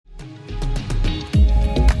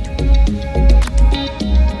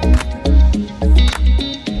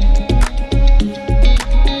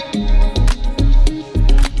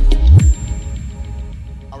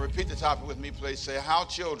place, say, how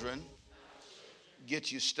children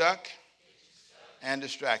get you stuck and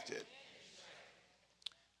distracted.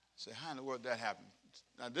 Say, how in the world did that happen?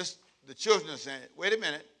 Now, the children are saying, wait a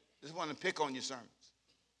minute, this one to pick on your sermons.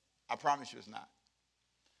 I promise you it's not.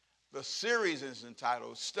 The series is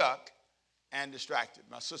entitled Stuck and Distracted.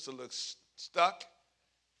 My sister looks stuck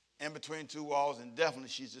in between two walls, and definitely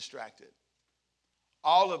she's distracted.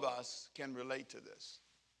 All of us can relate to this.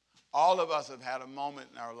 All of us have had a moment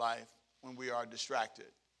in our life when we are distracted,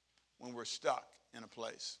 when we're stuck in a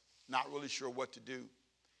place, not really sure what to do.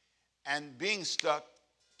 And being stuck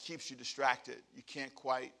keeps you distracted. You can't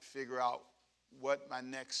quite figure out what my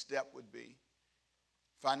next step would be.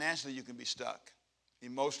 Financially, you can be stuck.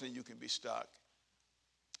 Emotionally, you can be stuck.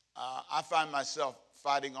 I find myself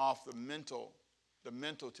fighting off the mental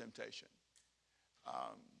temptation.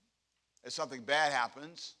 If something bad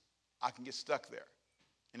happens, I can get stuck there.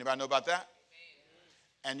 Anybody know about that?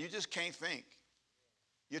 And you just can't think.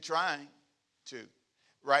 You're trying to.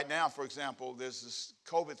 Right now, for example, there's this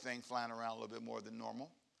COVID thing flying around a little bit more than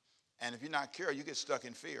normal. And if you're not careful, you get stuck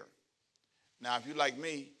in fear. Now, if you're like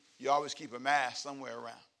me, you always keep a mask somewhere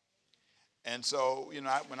around. And so,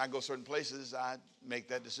 when I go certain places, I make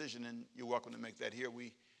that decision, and you're welcome to make that here.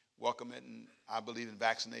 We welcome it, and I believe in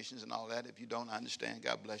vaccinations and all that. If you don't, I understand.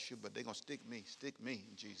 God bless you. But they're going to stick me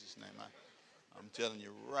in Jesus' name. I'm telling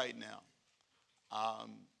you right now.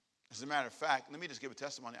 As a matter of fact, let me just give a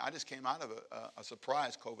testimony. I just came out of a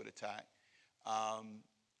surprise COVID attack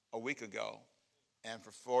a week ago. And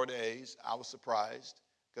for 4 days, I was surprised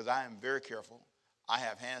because I am very careful. I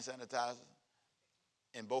have hand sanitizer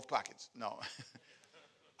in both pockets. No,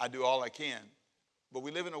 I do all I can. But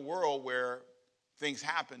we live in a world where things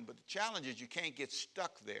happen, but the challenge is you can't get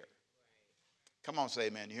stuck there. Come on, say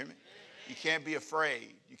amen. You hear me? You can't be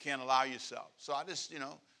afraid. You can't allow yourself. So I just,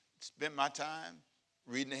 spent my time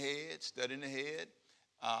reading ahead, studying ahead,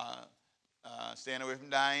 staying away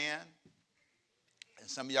from Diane. And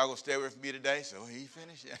some of y'all going to stay away from me today. So he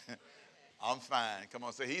finished? I'm fine. Come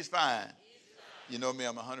on, say he's fine. You know me,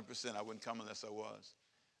 I'm 100%. I wouldn't come unless I was.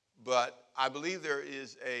 But I believe there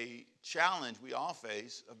is a challenge we all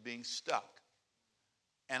face of being stuck.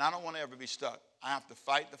 And I don't want to ever be stuck. I have to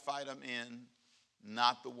fight the fight I'm in,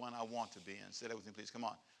 not the one I want to be in. Say that with me, please. Come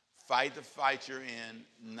on. Fight the fight you're in,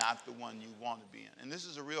 not the one you want to be in. And this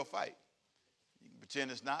is a real fight. You can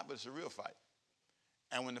pretend it's not, but it's a real fight.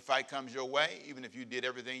 And when the fight comes your way, even if you did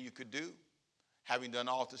everything you could do, having done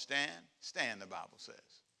all to stand, stand, the Bible says.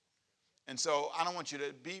 And so I don't want you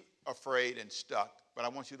to be afraid and stuck, but I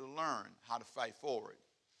want you to learn how to fight forward.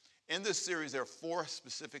 In this series, there are 4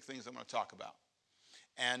 specific things I'm going to talk about.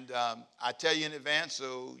 And I tell you in advance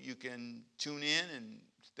so you can tune in and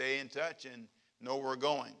stay in touch and know where we're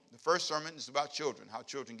going. The first sermon is about children, how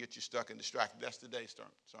children get you stuck and distracted. That's today's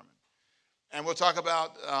sermon. And we'll talk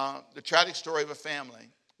about the tragic story of a family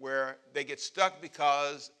where they get stuck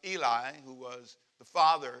because Eli, who was the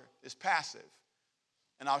father, is passive.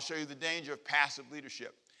 And I'll show you the danger of passive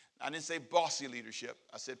leadership. I didn't say bossy leadership.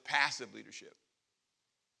 I said passive leadership.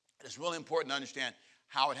 It's really important to understand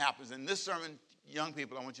how it happens. In this sermon, young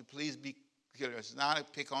people, I want you to please be clear. It's not a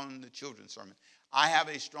pick on the children's sermon. I have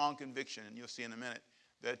a strong conviction, and you'll see in a minute,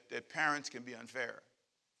 that parents can be unfair.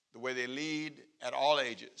 The way they lead at all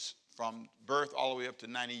ages, from birth all the way up to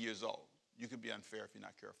 90 years old. You can be unfair if you're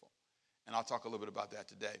not careful. And I'll talk a little bit about that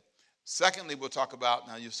today. Secondly, we'll talk about,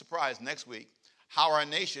 now you're surprised next week, how our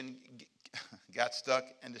nation got stuck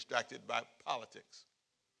and distracted by politics.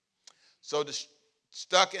 So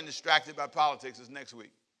stuck and distracted by politics is next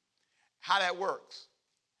week. How that works.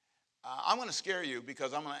 I'm going to scare you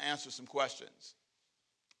because I'm going to answer some questions.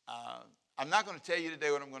 I'm not going to tell you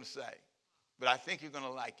today what I'm going to say, but I think you're going to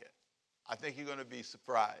like it. I think you're going to be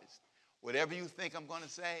surprised. Whatever you think I'm going to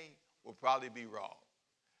say will probably be wrong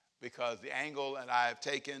because the angle that I have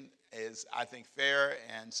taken is, I think, fair,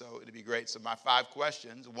 and so it'll be great. So my 5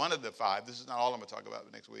 questions, one of the 5, this is not all I'm going to talk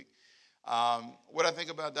about next week. What I think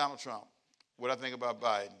about Donald Trump, what I think about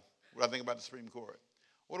Biden, what I think about the Supreme Court.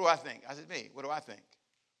 What do I think? I said, me, what do I think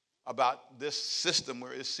about this system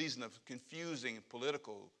where this season of confusing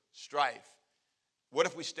political strife? What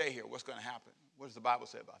if we stay here? What's going to happen? What does the Bible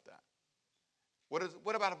say about that?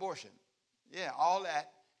 What about abortion? Yeah, all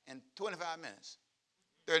that in 25 minutes,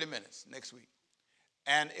 30 minutes next week.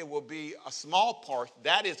 And it will be a small part.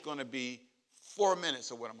 That is going to be 4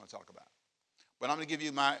 minutes of what I'm going to talk about. But I'm going to give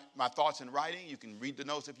you my thoughts in writing. You can read the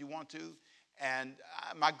notes if you want to. And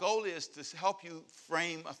my goal is to help you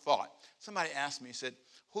frame a thought. Somebody asked me, he said,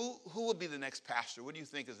 who will be the next pastor? What do you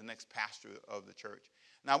think is the next pastor of the church?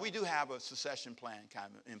 Now, we do have a succession plan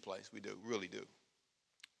kind of in place. We do, really do.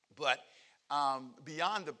 But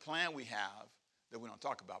beyond the plan we have that we don't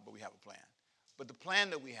talk about, but we have a plan. But the plan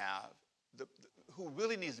that we have, who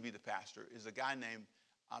really needs to be the pastor is a guy named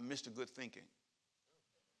Mr. Good Thinking.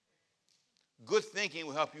 Good thinking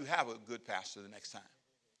will help you have a good pastor the next time.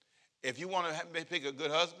 If you want to pick a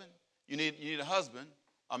good husband, you need a husband,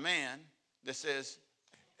 a man that says,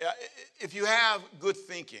 if you have good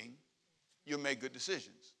thinking, you'll make good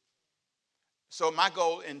decisions. So my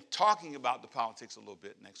goal in talking about the politics a little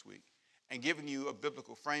bit next week and giving you a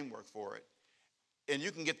biblical framework for it, and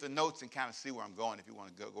you can get the notes and kind of see where I'm going if you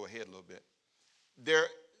want to go ahead a little bit.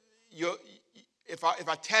 If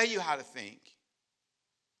I tell you how to think,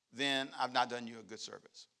 then I've not done you a good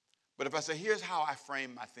service. But if I say, here's how I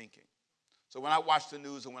frame my thinking. So when I watch the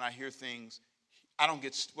news and when I hear things, I don't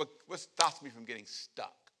get, what stops me from getting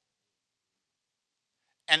stuck?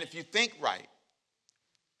 And if you think right,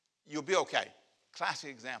 you'll be okay. Classic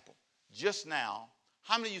example. Just now,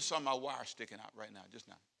 how many of you saw my wire sticking out right now, just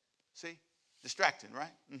now? See? Distracting,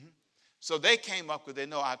 right? Mm-hmm. So they came up because they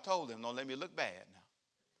know I told them, don't let me look bad now.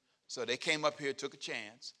 So they came up here, took a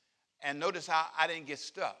chance, and notice how I didn't get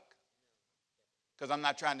stuck. Because I'm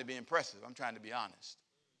not trying to be impressive. I'm trying to be honest.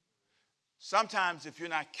 Sometimes if you're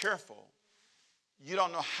not careful, you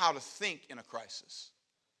don't know how to think in a crisis.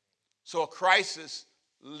 So a crisis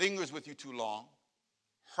lingers with you too long,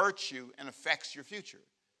 hurts you, and affects your future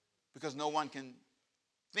because no one can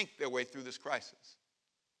think their way through this crisis.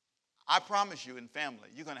 I promise you in family,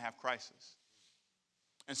 you're going to have crisis.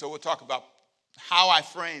 And so we'll talk about how I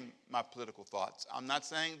frame my political thoughts. I'm not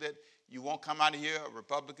saying that you won't come out of here a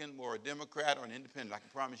Republican or a Democrat or an independent. I can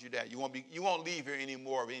promise you that. You won't leave here any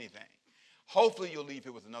more of anything. Hopefully you'll leave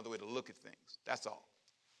here with another way to look at things. That's all.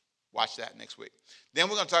 Watch that next week. Then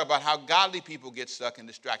we're going to talk about how godly people get stuck and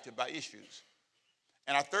distracted by issues.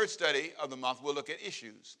 And our third study of the month, we'll look at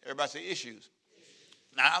issues. Everybody say issues.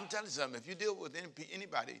 Now, I'm telling you something. If you deal with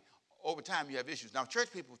anybody, over time you have issues. Now,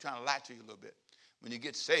 church people are trying to lie to you a little bit. When you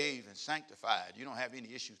get saved and sanctified, you don't have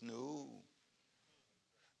any issues. No.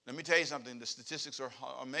 Let me tell you something. The statistics are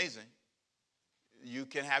amazing. You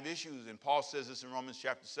can have issues, and Paul says this in Romans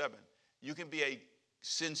chapter 7. You can be a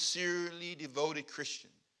sincerely devoted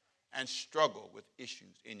Christian and struggle with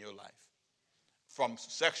issues in your life. From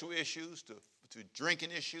sexual issues to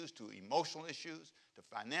drinking issues to emotional issues to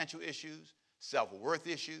financial issues, self-worth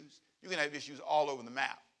issues. You can have issues all over the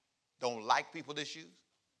map. Don't like people issues.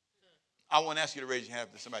 I won't ask you to raise your hand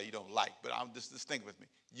if somebody you don't like, but just think with me.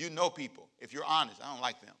 You know people. If you're honest, I don't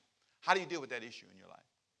like them. How do you deal with that issue in your life?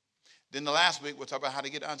 Then the last week, we'll talk about how to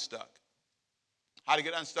get unstuck. How to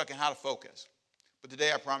get unstuck and how to focus. But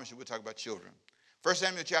today, I promise you, we'll talk about children. 1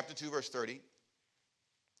 Samuel chapter 2, verse 30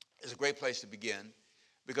 is a great place to begin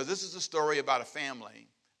because this is a story about a family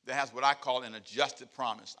that has what I call an adjusted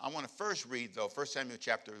promise. I want to first read, though, 1 Samuel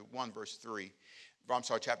chapter 1, verse 3. I'm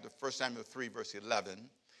sorry, 1 Samuel 3, verse 11.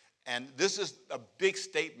 And this is a big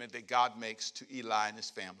statement that God makes to Eli and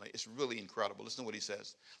his family. It's really incredible. Listen to what he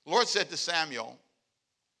says. The Lord said to Samuel,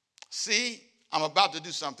 "See, I'm about to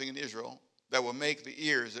do something in Israel that will make the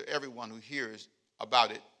ears of everyone who hears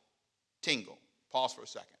about it tingle." Pause for a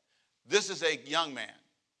second. This is a young man,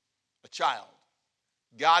 a child.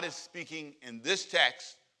 God is speaking in this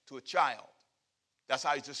text to a child. That's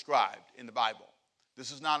how he's described in the Bible.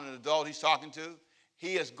 This is not an adult he's talking to.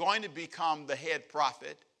 He is going to become the head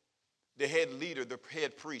prophet, the head leader, the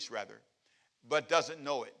head priest, rather, but doesn't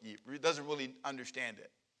know it. He doesn't really understand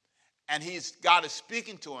it. And God is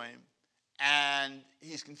speaking to him, and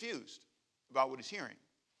he's confused about what he's hearing.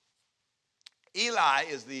 Eli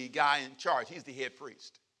is the guy in charge. He's the head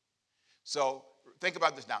priest. So think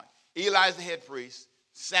about this now. Eli is the head priest.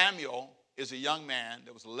 Samuel is a young man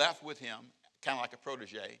that was left with him, kind of like a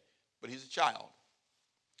protege, but he's a child.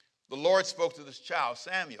 The Lord spoke to this child,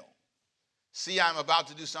 Samuel. "See, I'm about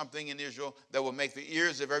to do something in Israel that will make the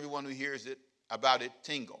ears of everyone who hears it about it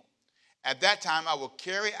tingle. At that time, I will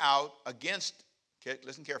carry out against," okay,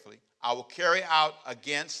 listen carefully, "I will carry out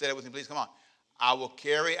against," say that with me, please, come on. "I will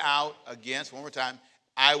carry out against," one more time,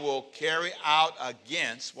 "I will carry out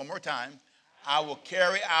against," one more time, "I will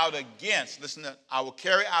carry out against," listen to, "I will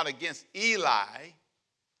carry out against Eli."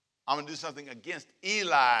 I'm going to do something against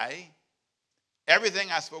Eli.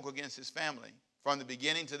 "Everything I spoke against his family from the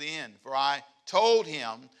beginning to the end. For I told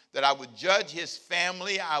him that I would judge his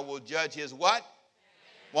family. I will judge his what?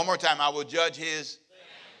 Family. One more time. I will judge his.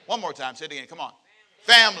 Family. One more time. Say it again. Come on.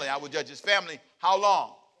 Family. I will judge his family. How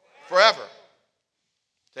long? Forever.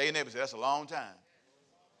 Tell your neighbor, say, that's a long time.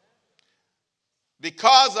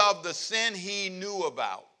 Because of the sin he knew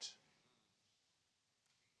about.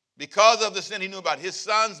 Because of the sin he knew about, his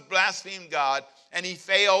sons blasphemed God, and he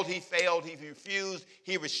refused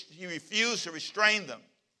to restrain them.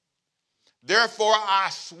 Therefore I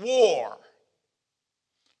swore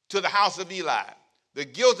to the house of Eli, the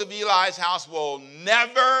guilt of Eli's house will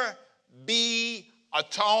never be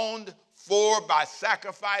atoned for by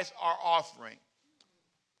sacrifice or offering.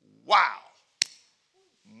 Wow.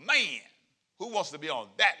 Man, who wants to be on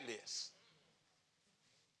that list?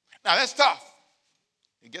 Now that's tough.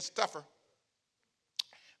 It gets tougher.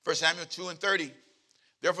 1 Samuel 2:30.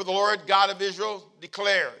 Therefore the Lord God of Israel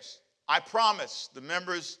declares, I promise the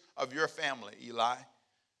members of your family, Eli,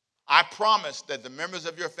 I promised that the members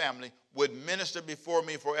of your family would minister before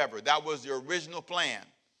me forever. That was the original plan.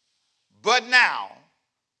 But now,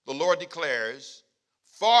 the Lord declares,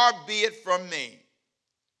 far be it from me.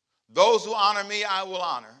 Those who honor me, I will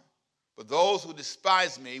honor. But those who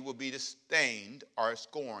despise me will be disdained or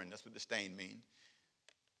scorned. That's what disdain means.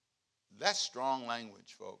 That's strong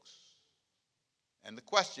language, folks. And the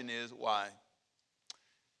question is, why?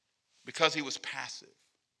 Because he was passive.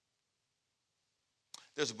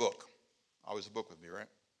 There's a book. Always a book with me, right?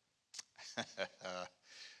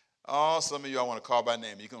 Oh, some of you I want to call by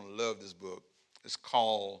name. You're going to love this book. It's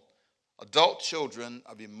called Adult Children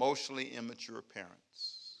of Emotionally Immature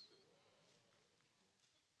Parents.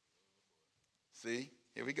 See,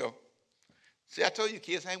 here we go. See, I told you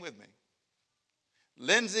kids, hang with me.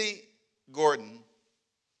 Lindsay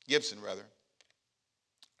Gibson,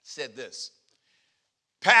 said this.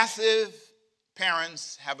 Passive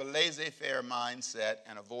parents have a laissez-faire mindset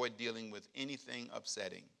and avoid dealing with anything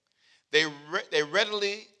upsetting. They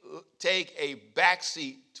readily take a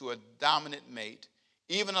backseat to a dominant mate,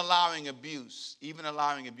 even allowing abuse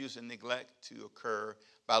and neglect to occur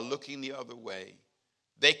by looking the other way.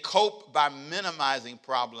 They cope by minimizing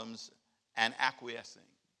problems and acquiescing,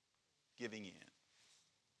 giving in.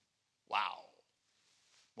 Wow.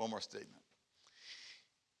 One more statement.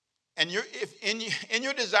 And in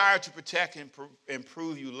your desire to protect and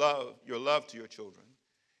prove your love to your children,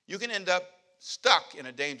 you can end up stuck in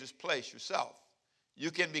a dangerous place yourself.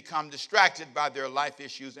 You can become distracted by their life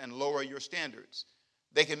issues and lower your standards.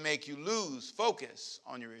 They can make you lose focus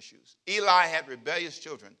on your issues. Eli had rebellious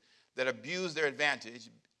children that abused their advantage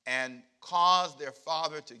and caused their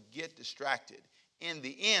father to get distracted. In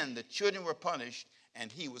the end, the children were punished and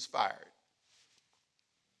he was fired.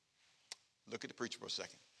 Look at the preacher for a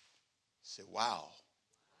second. Say, wow.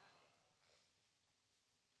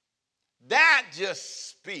 That just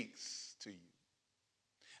speaks to you.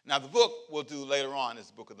 Now, the book we'll do later on is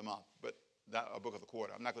the book of the month, but a book of the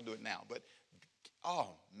quarter. I'm not going to do it now. But,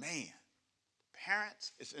 oh, man.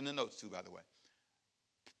 Parents, it's in the notes too, by the way.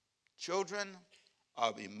 Children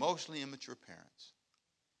of emotionally immature parents.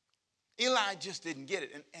 Eli just didn't get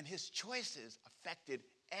it, and his choices affected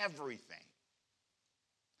everything.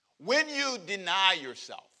 When you deny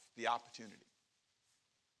yourself the opportunity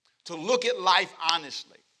to look at life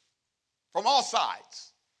honestly from all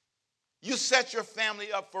sides, you set your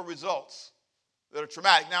family up for results that are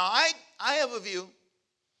traumatic. Now, I have a view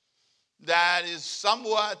that is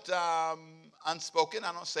somewhat unspoken.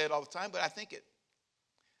 I don't say it all the time, but I think it.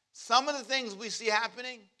 Some of the things we see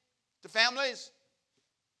happening to families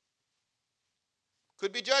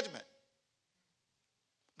could be judgment.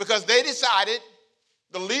 Because they decided,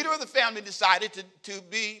 the leader of the family decided to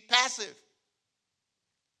be passive.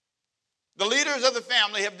 The leaders of the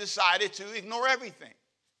family have decided to ignore everything.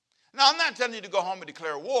 Now, I'm not telling you to go home and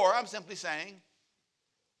declare war. I'm simply saying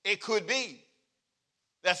it could be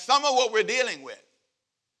that some of what we're dealing with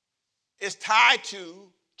is tied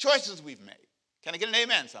to choices we've made. Can I get an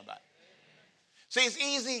amen, somebody? See, it's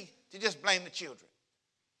easy to just blame the children.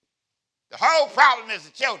 The whole problem is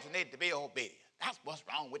the children need to be obedient. That's what's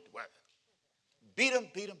wrong with the world. Beat them,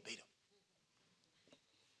 beat them, beat them.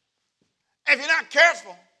 If you're not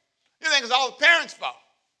careful, you think it's all the parents' fault.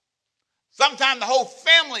 Sometimes the whole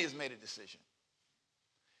family has made a decision.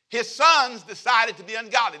 His sons decided to be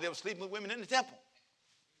ungodly. They were sleeping with women in the temple,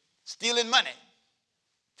 stealing money,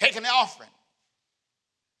 taking the offering.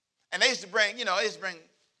 And they used to bring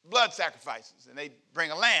blood sacrifices, and they'd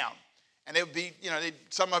bring a lamb. And they would be,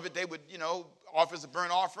 some of it they would, offer as a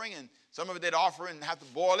burnt offering, and some of it they'd offer and have to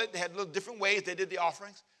boil it. They had little different ways they did the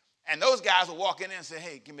offerings. And those guys would walk in there and say,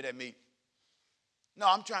 hey, give me that meat. No,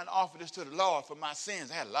 I'm trying to offer this to the Lord for my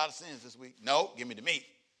sins. I had a lot of sins this week. No, give me the meat.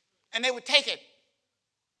 And they would take it.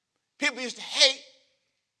 People used to hate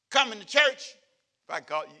coming to church. If I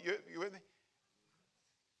call you with me?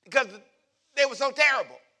 Because they were so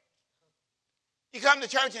terrible. You come to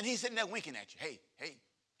church and he's sitting there winking at you. Hey, hey,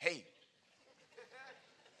 hey.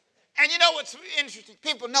 And you know what's interesting?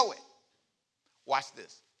 People know it. Watch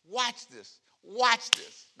this. Watch this. Watch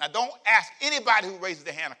this. Now, don't ask anybody who raises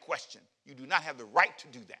their hand a question. You do not have the right to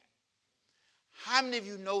do that. How many of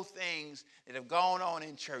you know things that have gone on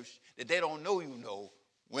in church that they don't know you know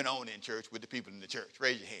went on in church with the people in the church?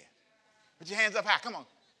 Raise your hand. Put your hands up high. Come on.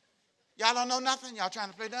 Y'all don't know nothing? Y'all trying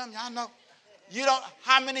to play dumb? Y'all know? You don't.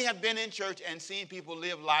 How many have been in church and seen people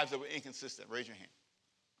live lives that were inconsistent? Raise your hand.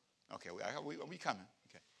 Okay, we coming.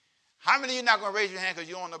 Okay. How many of you not going to raise your hand because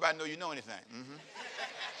you don't want nobody to know you know anything? Mm-hmm.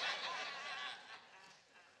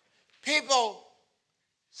 People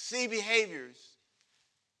see behaviors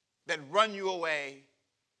that run you away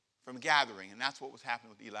from gathering, and that's what was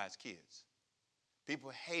happening with Eli's kids.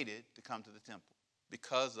 People hated to come to the temple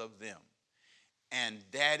because of them, and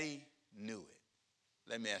Daddy knew it.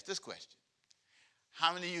 Let me ask this question.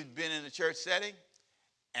 How many of you have been in a church setting,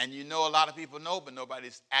 and you know a lot of people know, but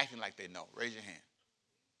nobody's acting like they know? Raise your hand.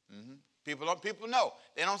 Mm-hmm. People know.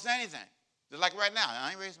 They don't say anything. Just like right now.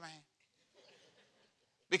 I ain't raising my hand.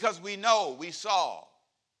 Because we know, we saw.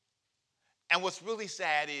 And what's really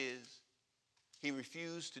sad is he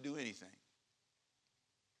refused to do anything.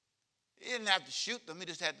 He didn't have to shoot them. He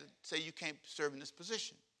just had to say, you can't serve in this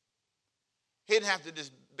position. He didn't have to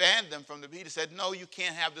disband them from the, he just said, no, you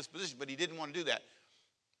can't have this position. But he didn't want to do that.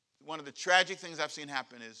 One of the tragic things I've seen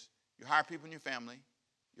happen is you hire people in your family,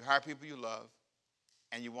 you hire people you love,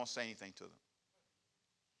 and you won't say anything to them.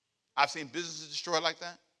 I've seen businesses destroyed like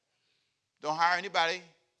that. Don't hire anybody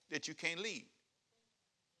that you can't lead.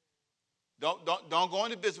 Don't go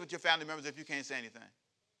into business with your family members if you can't say anything.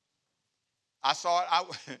 I saw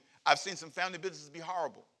it. I've seen some family businesses be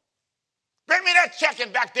horrible. Bring me that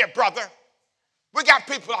chicken back there, brother. We got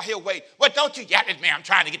people out here waiting. Well, don't you yell at me. I'm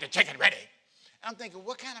trying to get the chicken ready. And I'm thinking,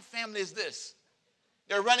 what kind of family is this?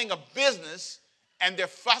 They're running a business, and they're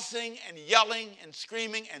fussing and yelling and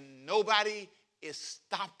screaming, and nobody is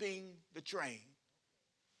stopping the train.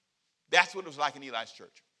 That's what it was like in Eli's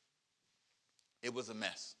church. It was a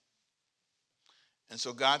mess. And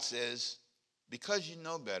so God says, because you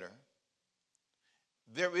know better,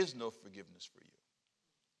 there is no forgiveness for you.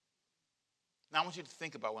 Now, I want you to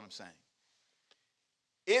think about what I'm saying.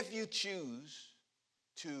 If you choose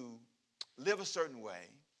to live a certain way,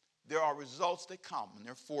 there are results that come, and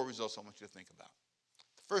there are 4 results I want you to think about.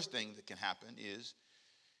 The first thing that can happen is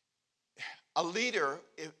a leader,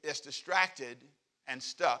 if it's distracted and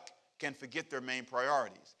stuck, can forget their main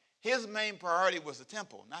priorities. His main priority was the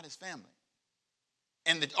temple, not his family,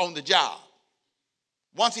 and on the job.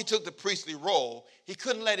 Once he took the priestly role, he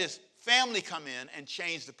couldn't let his family come in and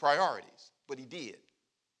change the priorities, but he did.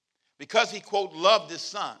 Because he, quote, loved his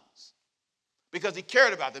sons, because he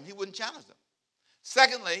cared about them, he wouldn't challenge them.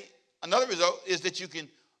 Secondly, another result is that you can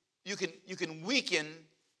weaken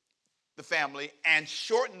the family and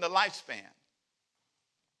shorten the lifespan.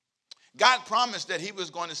 God promised that he was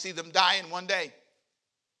going to see them die in one day.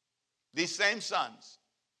 These same sons.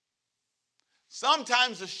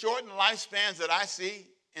 Sometimes the shortened lifespans that I see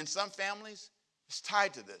in some families is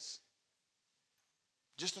tied to this.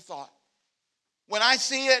 Just a thought. When I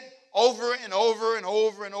see it over and over and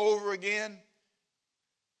over and over again,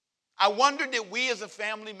 I wonder that we as a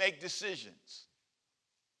family make decisions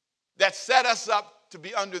that set us up to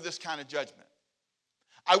be under this kind of judgment.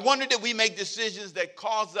 I wonder that we make decisions that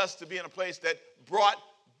cause us to be in a place that brought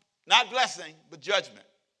not blessing, but judgment.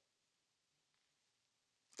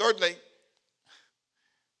 Thirdly,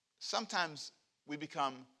 sometimes we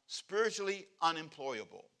become spiritually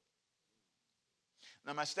unemployable.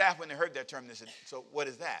 Now, my staff, when they heard that term, they said, so what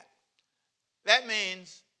is that? That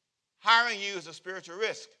means hiring you is a spiritual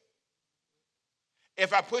risk.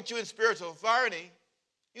 If I put you in spiritual authority,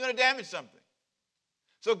 you're going to damage something.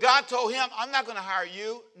 So God told him, I'm not going to hire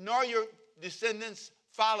you, nor your descendants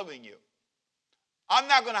following you. I'm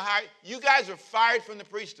not going to hire you. You guys are fired from the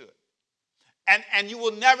priesthood. And you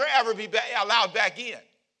will never, ever be allowed back in.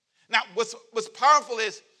 Now, what's powerful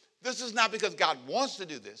is this is not because God wants to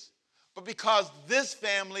do this, but because this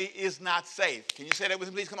family is not safe. Can you say that with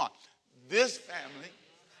me, please? Come on. This family.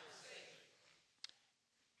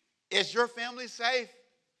 Is your family safe?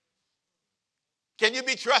 Can you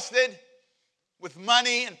be trusted with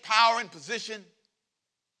money and power and position?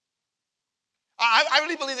 I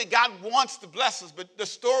really believe that God wants to bless us, but the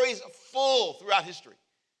stories are full throughout history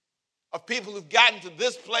of people who've gotten to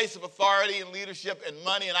this place of authority and leadership and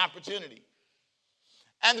money and opportunity.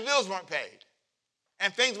 And the bills weren't paid.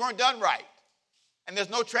 And things weren't done right. And there's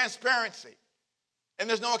no transparency. And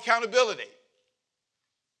there's no accountability.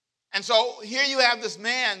 And so here you have this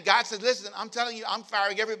man. God says, listen, I'm telling you, I'm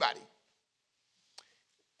firing everybody.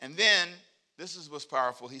 And then, this is what's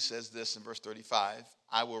powerful. He says this in verse 35.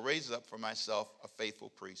 I will raise up for myself a faithful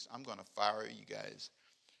priest. I'm going to fire you guys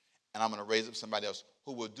and I'm going to raise up somebody else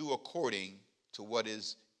who will do according to what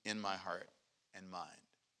is in my heart and mind.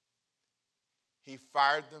 He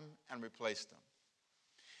fired them and replaced them.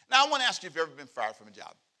 Now, I want to ask you if you've ever been fired from a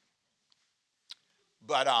job.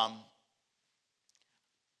 But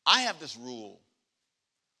I have this rule.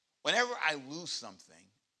 Whenever I lose something,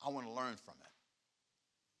 I want to learn from it.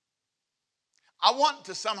 I want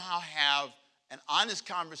to somehow have an honest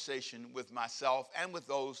conversation with myself and with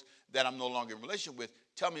those that I'm no longer in relationship with.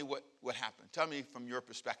 Tell me what happened. Tell me from your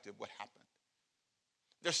perspective what happened.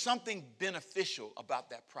 There's something beneficial about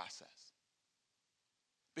that process.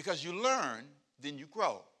 Because you learn, then you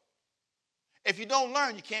grow. If you don't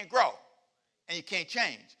learn, you can't grow. And you can't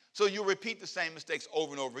change. So you repeat the same mistakes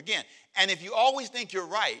over and over again. And if you always think you're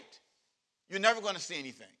right, you're never going to see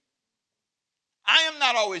anything. I am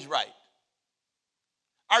not always right.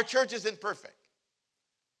 Our church isn't perfect.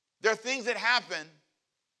 There are things that happen,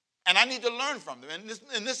 and I need to learn from them.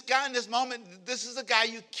 And this guy in this moment, this is a guy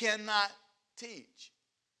you cannot teach.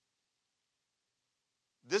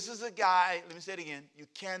 This is a guy, let me say it again, you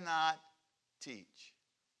cannot teach.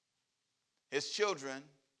 His children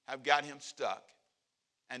have got him stuck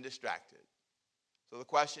and distracted. So the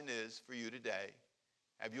question is for you today,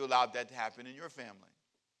 have you allowed that to happen in your family?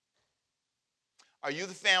 Are you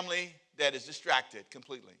the family that is distracted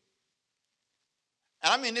completely?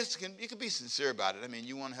 And I mean, you can be sincere about it. I mean,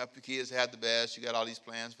 you want to help your kids have the best. You got all these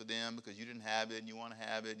plans for them because you didn't have it, and you want to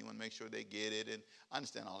have it, and you want to make sure they get it. And I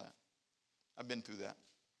understand all that. I've been through that.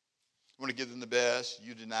 You want to give them the best.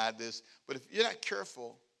 You denied this. But if you're not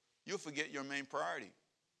careful, you'll forget your main priority.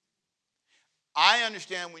 I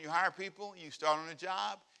understand when you hire people, you start on a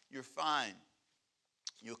job, you're fine.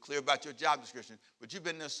 You're clear about your job description. But you've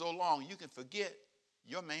been there so long, you can forget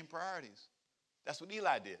your main priorities. That's what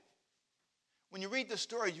Eli did. When you read the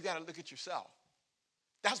story, you got to look at yourself.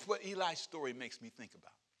 That's what Eli's story makes me think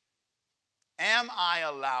about. Am I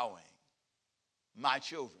allowing my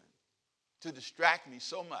children to distract me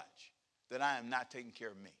so much that I am not taking care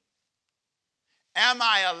of me? Am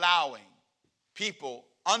I allowing people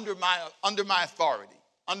under my authority,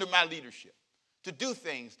 under my leadership, to do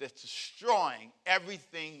things that's destroying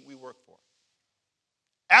everything we work for?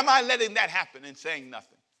 Am I letting that happen and saying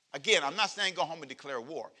nothing? Again, I'm not saying go home and declare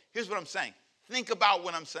war. Here's what I'm saying. Think about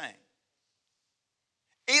what I'm saying.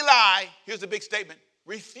 Eli, here's the big statement,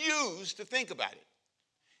 refused to think about it.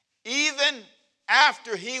 Even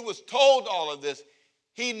after he was told all of this,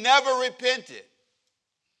 he never repented.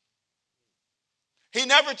 He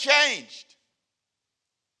never changed.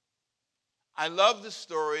 I love the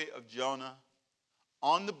story of Jonah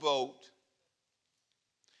on the boat.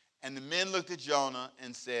 And the men looked at Jonah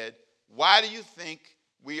and said, "Why do you think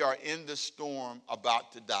we are in the storm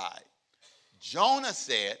about to die?" Jonah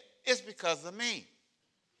said, "It's because of me."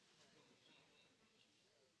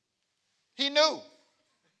 He knew.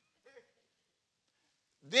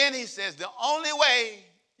 Then he says, the only way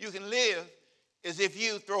you can live is if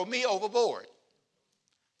you throw me overboard.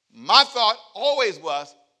 My thought always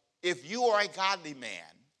was, if you are a godly man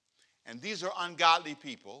and these are ungodly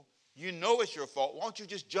people, you know it's your fault. Why don't you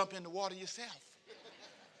just jump in the water yourself?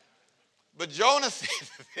 But Jonah said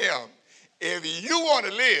to them, if you want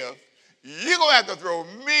to live, you're going to have to throw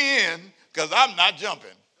me in because I'm not jumping.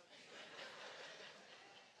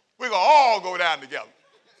 We're going to all go down together.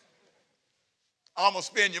 I'm going to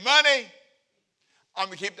spend your money. I'm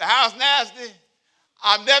going to keep the house nasty.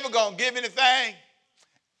 I'm never going to give anything.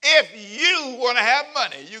 If you want to have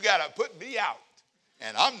money, you got to put me out.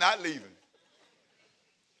 And I'm not leaving.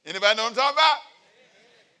 Anybody know what I'm talking about?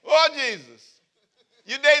 Oh, Jesus.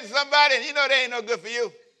 You dating somebody and you know they ain't no good for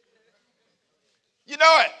you. You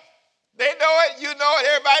know it. They know it. You know it.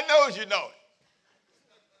 Everybody knows you know it.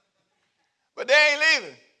 But they ain't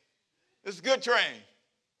leaving. It's a good train.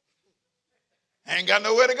 Ain't got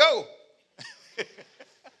nowhere to go.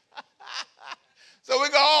 So we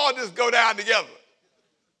can all just go down together.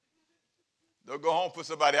 Don't go home, put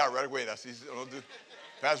somebody out right away. Now, see,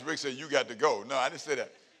 Pastor Rick said, you got to go. No, I didn't say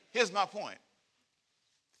that. Here's my point.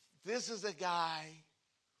 This is a guy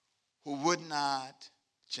who would not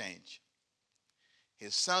change.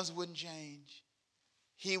 His sons wouldn't change.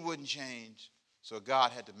 He wouldn't change. So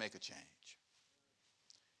God had to make a change.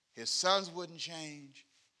 His sons wouldn't change.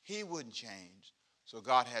 He wouldn't change. So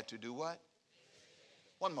God had to do what?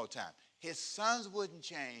 One more time. His sons wouldn't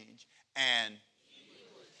change, and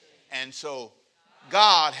so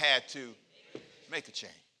God had to make a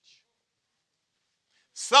change.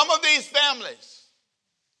 Some of these families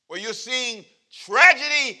where you're seeing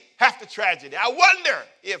tragedy after tragedy, I wonder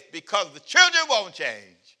if because the children won't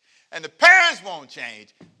change and the parents won't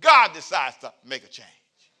change, God decides to make a change.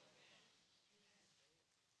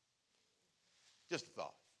 Just a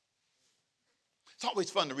thought. It's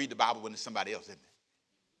always fun to read the Bible when it's somebody else, isn't it?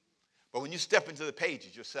 But when you step into the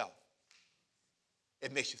pages yourself,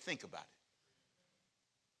 it makes you think about it.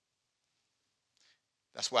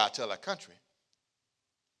 That's why I tell our country,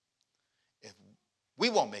 if we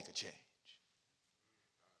won't make a change,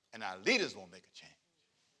 and our leaders won't make a change,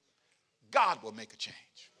 God will make a change.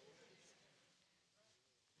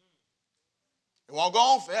 It won't go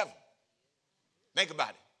on forever. Think about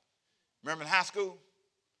it. Remember in high school,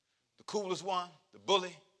 the coolest one, the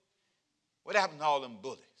bully? What happened to all them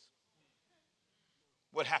bullies?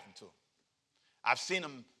 What happened to them? I've seen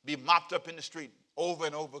them be mopped up in the street over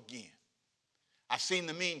and over again. I've seen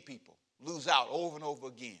the mean people lose out over and over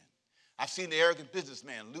again. I've seen the arrogant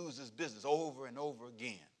businessman lose his business over and over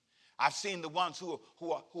again. I've seen the ones who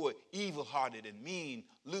are evil-hearted and mean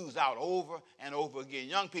lose out over and over again.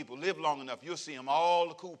 Young people, live long enough, you'll see them. All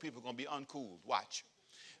the cool people are going to be uncool. Watch.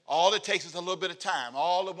 All it takes is a little bit of time.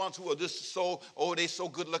 All the ones who are just so, they so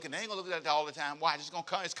good looking, they ain't going to look at that all the time. Watch, it's going to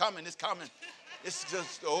come. It's coming. It's coming. It's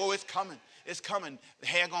just, it's coming. It's coming. The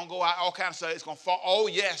hair going to go out, all kinds of stuff. It's going to fall. Oh,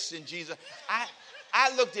 yes, in Jesus.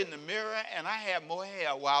 I looked in the mirror, and I had more hair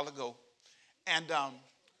a while ago. And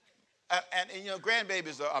you know,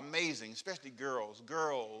 grandbabies are amazing, especially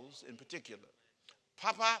girls in particular.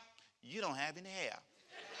 Papa, you don't have any hair.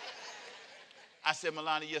 I said,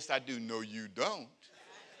 Melania, yes, I do. No, you don't.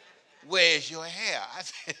 Where's your hair? I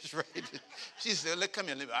said, it's right there. She said, look, come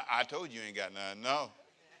here. I told you ain't got none. No.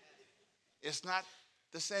 It's not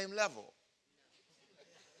the same level.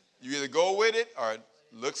 You either go with it or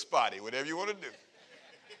look spotty, whatever you want to do.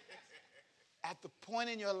 At the point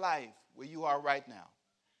in your life where you are right now,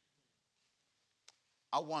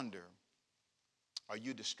 I wonder, are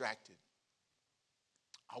you distracted?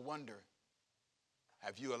 I wonder,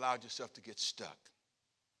 have you allowed yourself to get stuck?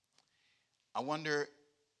 I wonder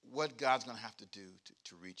what God's going to have to do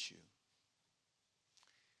to reach you.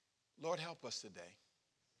 Lord, help us today.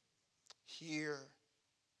 Hear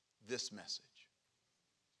this message.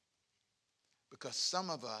 Because some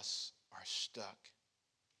of us are stuck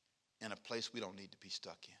in a place we don't need to be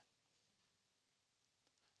stuck in.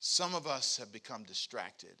 Some of us have become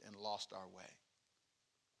distracted and lost our way.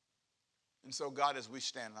 And so, God, as we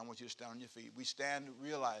stand, and I want you to stand on your feet, we stand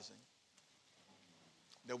realizing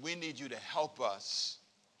that we need you to help us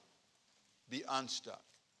be unstuck.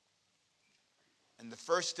 And the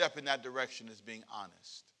first step in that direction is being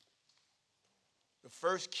honest. The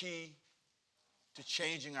first key to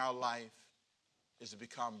changing our life is to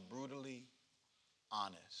become brutally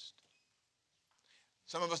honest.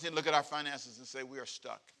 Some of us need to look at our finances and say we are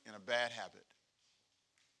stuck in a bad habit.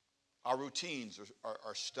 Our routines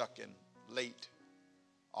are stuck in late,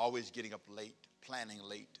 always getting up late, planning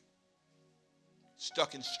late,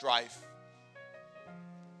 stuck in strife.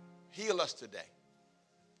 Heal us today.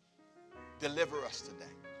 Deliver us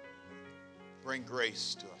today. Bring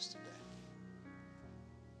grace to us today.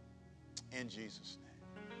 In Jesus'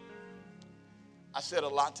 name. I said a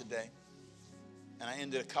lot today, and I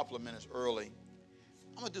ended a couple of minutes early.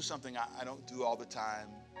 I'm going to do something I don't do all the time.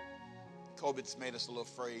 COVID's made us a little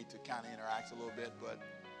afraid to kind of interact a little bit, but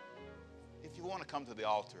if you want to come to the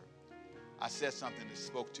altar, I said something that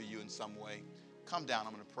spoke to you in some way, come down.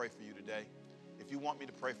 I'm going to pray for you today. If you want me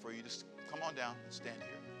to pray for you, just come on down and stand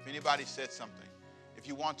here. If anybody said something, if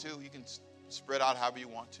you want to, you can spread out however you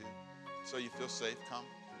want to so you feel safe. Come.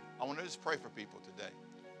 I want to just pray for people today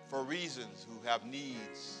for reasons who have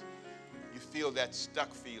needs. You feel that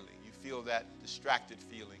stuck feeling. You feel that distracted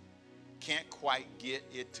feeling. Can't quite get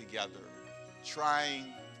it together. Trying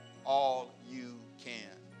all you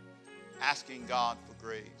can. Asking God for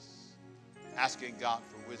grace. Asking God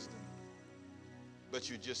for wisdom. But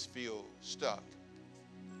you just feel stuck.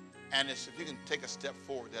 And if you can take a step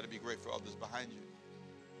forward, that'd be great for others behind you.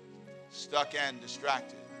 Stuck and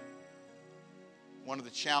distracted. One of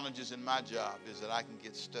the challenges in my job is that I can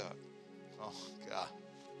get stuck. Oh, God.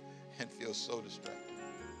 And feel so distracted.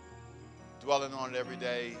 Dwelling on it every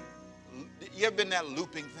day. You ever been that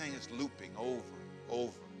looping thing? It's looping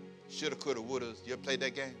over. Shoulda, coulda, woulda. You ever played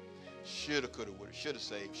that game? Shoulda, coulda, woulda. Shoulda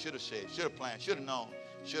saved, shoulda said, shoulda planned, shoulda known.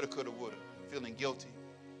 Shoulda, coulda, woulda. Feeling guilty.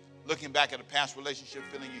 Looking back at a past relationship,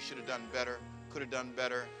 feeling you should have done better, could have done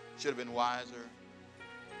better, should have been wiser.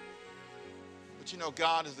 But you know,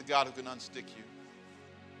 God is the God who can unstick you.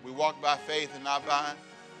 We walk by faith and not by.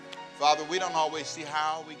 Father, we don't always see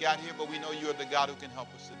how we got here, but we know you're the God who can help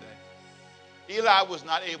us today. Eli was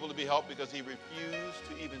not able to be helped because he refused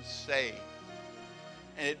to even say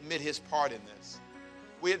and admit his part in this.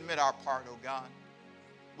 We admit our part, oh God.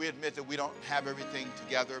 We admit that we don't have everything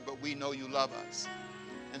together, but we know you love us.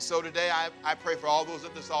 And so today I pray for all those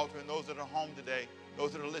at this altar and those that are home today,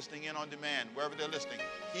 those that are listening in on demand, wherever they're listening.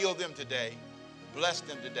 Heal them today. Bless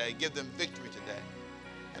them today. Give them victory today.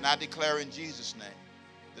 And I declare in Jesus' name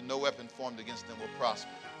that no weapon formed against them will prosper.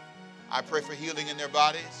 I pray for healing in their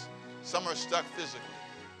bodies. Some are stuck physically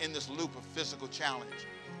in this loop of physical challenge,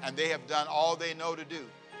 and they have done all they know to do.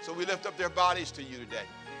 So we lift up their bodies to you today,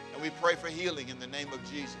 and we pray for healing in the name of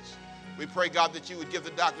Jesus. We pray, God, that you would give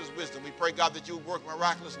the doctors wisdom. We pray, God, that you would work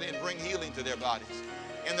miraculously and bring healing to their bodies.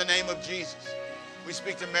 In the name of Jesus. We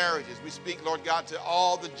speak to marriages. We speak, Lord God, to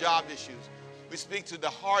all the job issues. We speak to the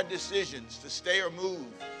hard decisions to stay or move,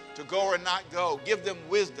 to go or not go. Give them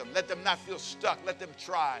wisdom. Let them not feel stuck. Let them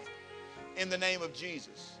try. In the name of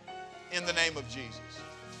Jesus. In the name of Jesus.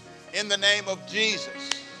 In the name of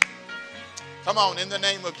Jesus. Come on, in the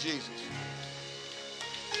name of Jesus.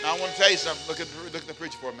 Now I want to tell you something. Look at the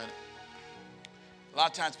preacher for a minute. A lot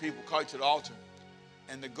of times people call you to the altar,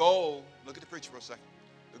 and the goal, look at the preacher for a second.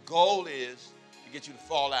 The goal is to get you to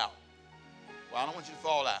fall out. Well, I don't want you to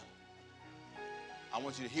fall out. I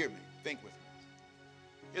want you to hear me. Think with me.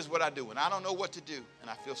 Here's what I do. When I don't know what to do and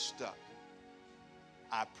I feel stuck,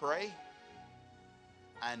 I pray,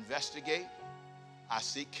 I investigate, I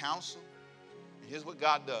seek counsel. And here's what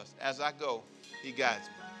God does. As I go, he guides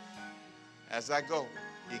me. As I go,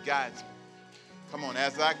 he guides me. Come on,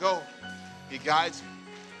 as I go, he guides me.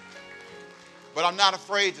 But I'm not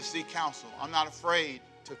afraid to seek counsel. I'm not afraid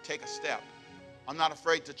to take a step. I'm not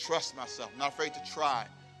afraid to trust myself. I'm not afraid to try.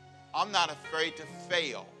 I'm not afraid to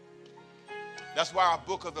fail. That's why our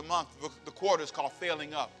book of the month, the quarter, is called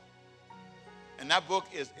Failing Up. And that book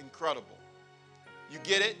is incredible. You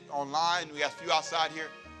get it online. We got a few outside here.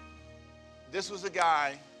 This was a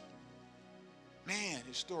guy, man,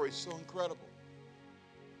 his story is so incredible.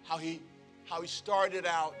 How he started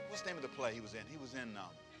out. What's the name of the play he was in? He was in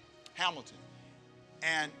Hamilton.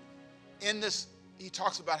 And in this, he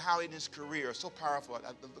talks about how in his career, so powerful.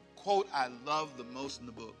 The quote I love the most in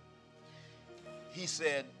the book. He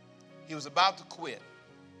said he was about to quit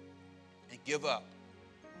and give up.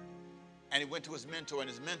 And he went to his mentor, and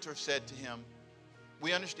his mentor said to him,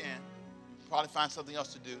 we understand. You probably find something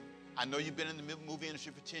else to do. I know you've been in the movie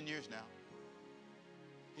industry for 10 years now.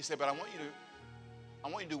 He said, but I want you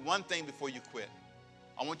to do one thing before you quit.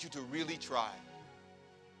 I want you to really try.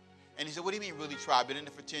 And he said, what do you mean really try? I've been in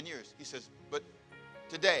it for 10 years. He says, but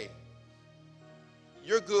today,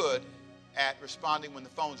 you're good at responding when the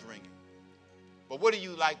phone's ringing. But what do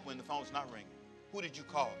you like when the phone's not ringing? Who did you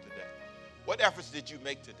call today? What efforts did you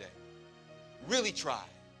make today? Really try.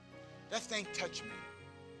 That thing touched me.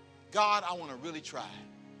 God, I want to really try.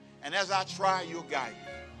 And as I try, you'll guide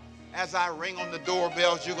me. As I ring on the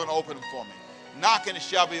doorbells, you're going to open them for me. Knock and it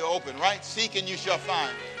shall be open, right? Seek and you shall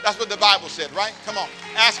find. That's what the Bible said, right? Come on.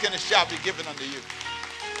 Ask and it shall be given unto you.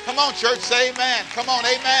 Come on, church, say amen. Come on,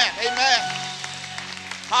 amen, amen.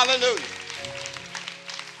 Hallelujah.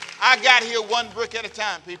 I got here one brick at a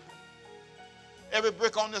time, people. Every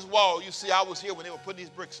brick on this wall, you see, I was here when they were putting these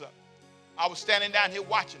bricks up. I was standing down here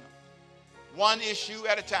watching them. One issue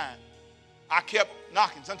at a time. I kept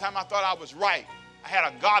knocking. Sometimes I thought I was right. I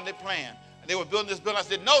had a godly plan. And they were building this building. I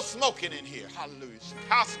said, no smoking in here. Hallelujah.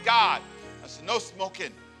 House God. I said, no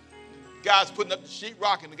smoking. The guys putting up the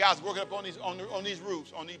sheetrock, and the guys working up on these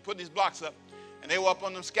roofs, putting these blocks up. And they were up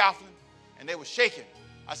on them scaffolding, and they were shaking.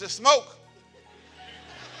 I said, smoke.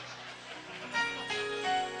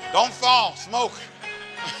 Don't fall, smoke.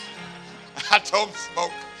 I told them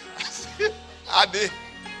smoke. I said, I did.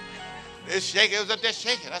 They're shaking. It was up there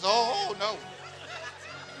shaking. I said, oh, no.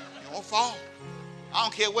 You won't fall. I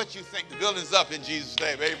don't care what you think. The building's up in Jesus'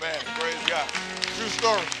 name. Amen. Praise God. True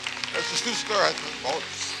story. That's a true story. I said, oh,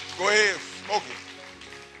 go ahead, smoke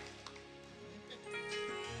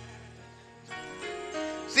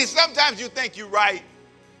it. See, sometimes you think you're right,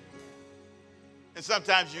 and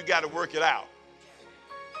sometimes you got to work it out.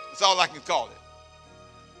 That's all I can call it.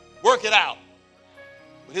 Work it out.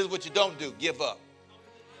 But here's what you don't do. Give up.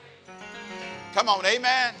 Come on,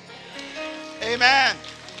 amen. Amen.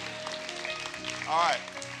 All right.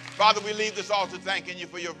 Father, we leave this altar thanking you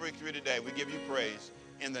for your victory today. We give you praise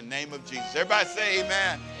in the name of Jesus. Everybody say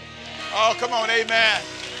amen. Oh, come on, amen.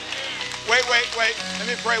 Wait. Let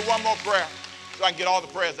me pray one more prayer so I can get all the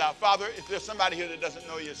prayers out. Father, if there's somebody here that doesn't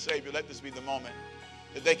know you as Savior, let this be the moment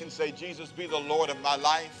that they can say, Jesus, be the Lord of my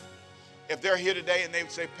life. If they're here today and they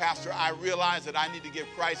would say, Pastor, I realize that I need to give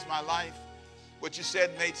Christ my life. What you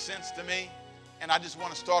said made sense to me. And I just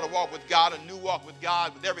want to start a walk with God, a new walk with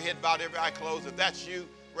God, with every head bowed, every eye closed. If that's you,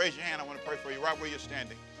 raise your hand. I want to pray for you right where you're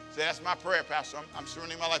standing. Say, that's my prayer, Pastor. I'm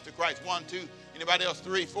surrendering my life to Christ. 1, 2. Anybody else?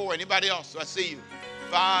 3, 4. Anybody else? So I see you.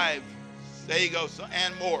 5, There you go. So,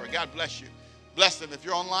 and more. God bless you. Bless them. If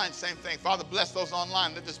you're online, same thing. Father, bless those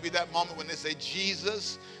online. Let this be that moment when they say,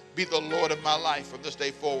 Jesus, be the Lord of my life from this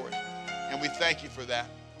day forward. And we thank you for that.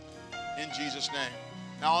 In Jesus' name.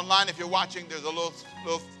 Now online, if you're watching, there's a little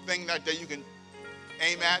thing right there you can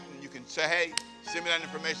aim at, and you can say, hey, send me that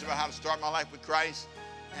information about how to start my life with Christ.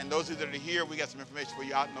 And those of you that are here, we got some information for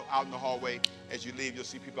you out in the hallway. As you leave, you'll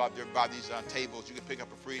see people out there by these tables. You can pick up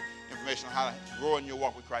a free information on how to grow in your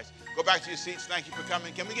walk with Christ. Go back to your seats. Thank you for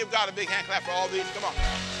coming. Can we give God a big hand clap for all these? Come on.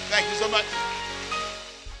 Thank you so much.